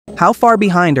How far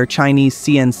behind are Chinese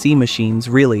CNC machines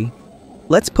really?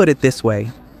 Let's put it this way.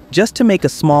 Just to make a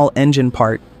small engine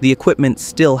part, the equipment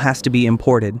still has to be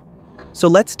imported. So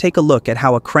let's take a look at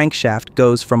how a crankshaft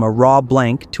goes from a raw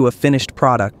blank to a finished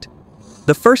product.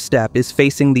 The first step is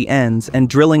facing the ends and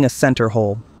drilling a center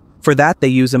hole. For that they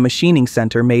use a machining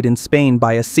center made in Spain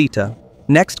by Aceta.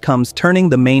 Next comes turning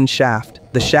the main shaft,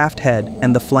 the shaft head,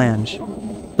 and the flange.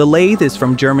 The lathe is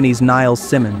from Germany's Niels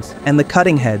Siemens, and the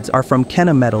cutting heads are from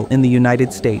Kennametal in the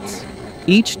United States.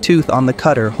 Each tooth on the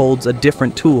cutter holds a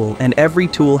different tool, and every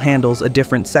tool handles a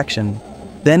different section.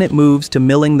 Then it moves to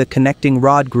milling the connecting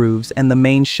rod grooves and the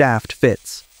main shaft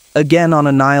fits. Again on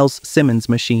a Niels Siemens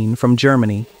machine from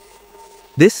Germany.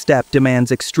 This step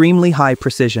demands extremely high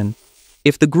precision.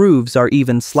 If the grooves are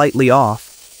even slightly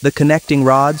off, the connecting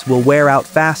rods will wear out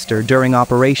faster during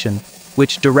operation,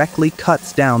 which directly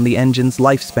cuts down the engine's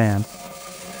lifespan.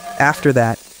 After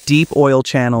that, deep oil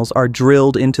channels are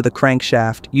drilled into the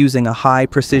crankshaft using a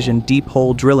high-precision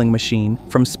deep-hole drilling machine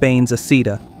from Spain's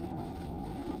Aceta.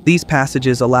 These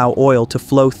passages allow oil to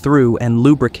flow through and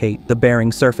lubricate the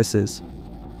bearing surfaces.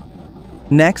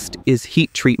 Next is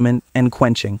heat treatment and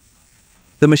quenching.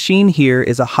 The machine here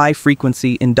is a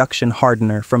high-frequency induction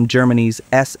hardener from Germany's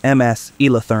SMS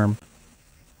Elitherm.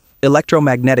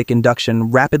 Electromagnetic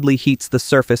induction rapidly heats the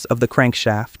surface of the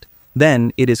crankshaft.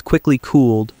 Then it is quickly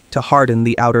cooled to harden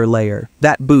the outer layer.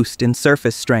 That boost in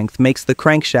surface strength makes the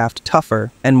crankshaft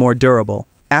tougher and more durable.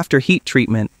 After heat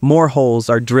treatment, more holes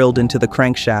are drilled into the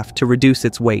crankshaft to reduce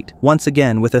its weight, once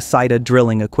again with Aceta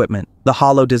drilling equipment. The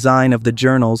hollow design of the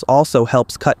journals also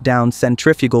helps cut down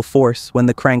centrifugal force when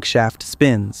the crankshaft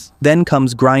spins. Then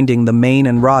comes grinding the main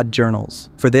and rod journals.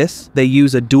 For this, they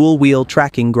use a dual-wheel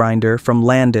tracking grinder from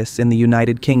Landis in the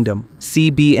United Kingdom.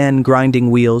 CBN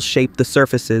grinding wheels shape the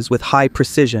surfaces with high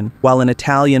precision, while an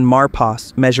Italian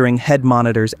Marpos measuring head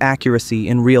monitors accuracy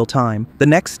in real time. The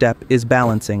next step is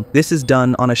balancing. This is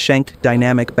done on a Schenck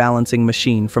dynamic balancing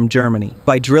machine from Germany.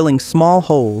 By drilling small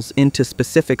holes into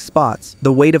specific spots,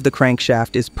 the weight of the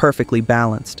crankshaft is perfectly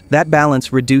balanced. That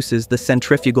balance reduces the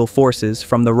centrifugal forces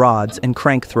from the rods and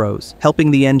crank throws, helping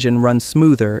the engine run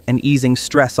smoother and easing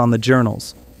stress on the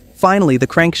journals. Finally, the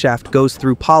crankshaft goes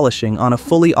through polishing on a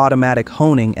fully automatic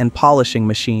honing and polishing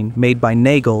machine made by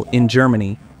Nagel in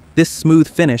Germany. This smooth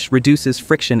finish reduces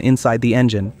friction inside the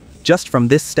engine. Just from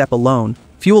this step alone,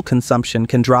 fuel consumption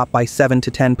can drop by 7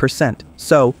 to 10%.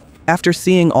 So, after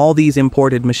seeing all these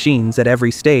imported machines at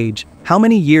every stage, how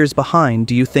many years behind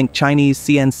do you think Chinese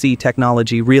CNC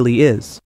technology really is?